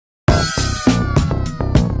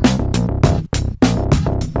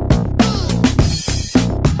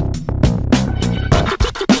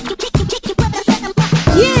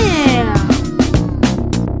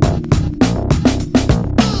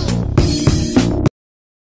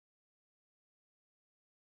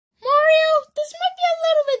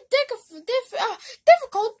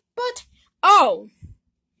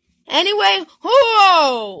Anyway,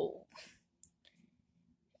 whoa!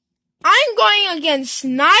 I'm going against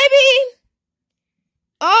Snivy?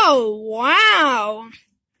 Oh, wow.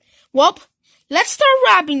 Well, let's start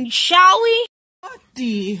rapping, shall we? What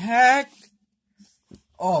the heck?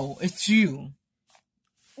 Oh, it's you.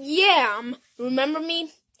 Yeah, remember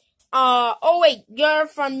me? Oh wait, you're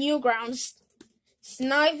from Newgrounds.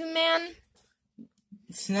 SnivyMan?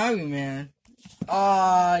 SnivyMan?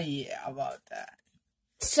 Yeah, about that.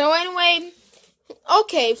 So anyway,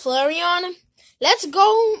 okay, Flareon, let's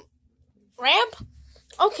go rap.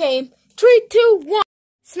 Okay, 3, 2, 1.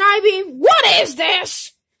 Snivy, what is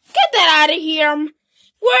this? Get that out of here.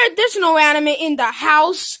 There's no anime in the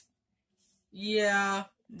house. Yeah,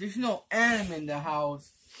 there's no anime in the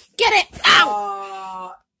house. Get it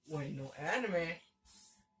out! Wait, no anime?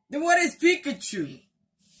 Then what is Pikachu?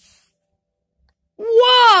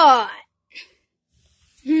 What?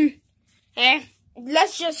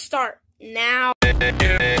 Let's just start now.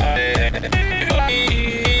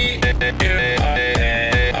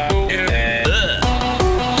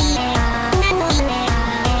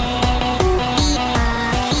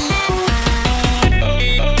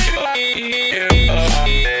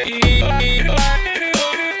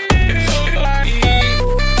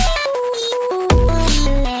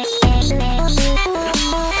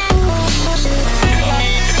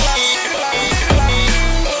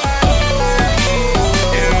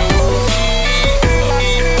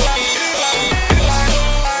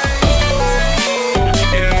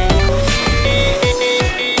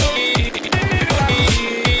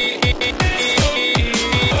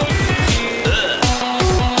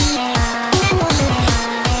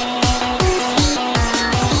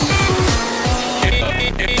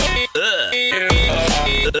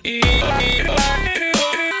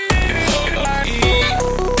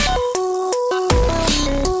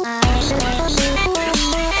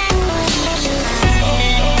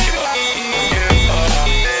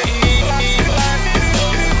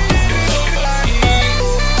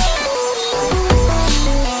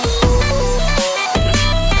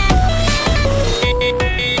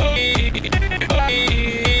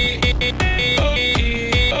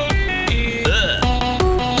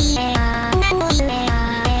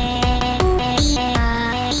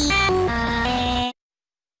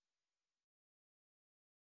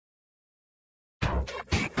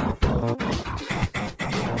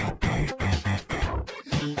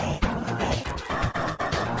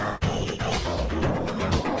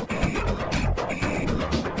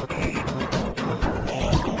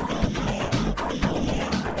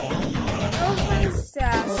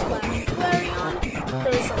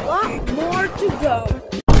 There's a lot more to go.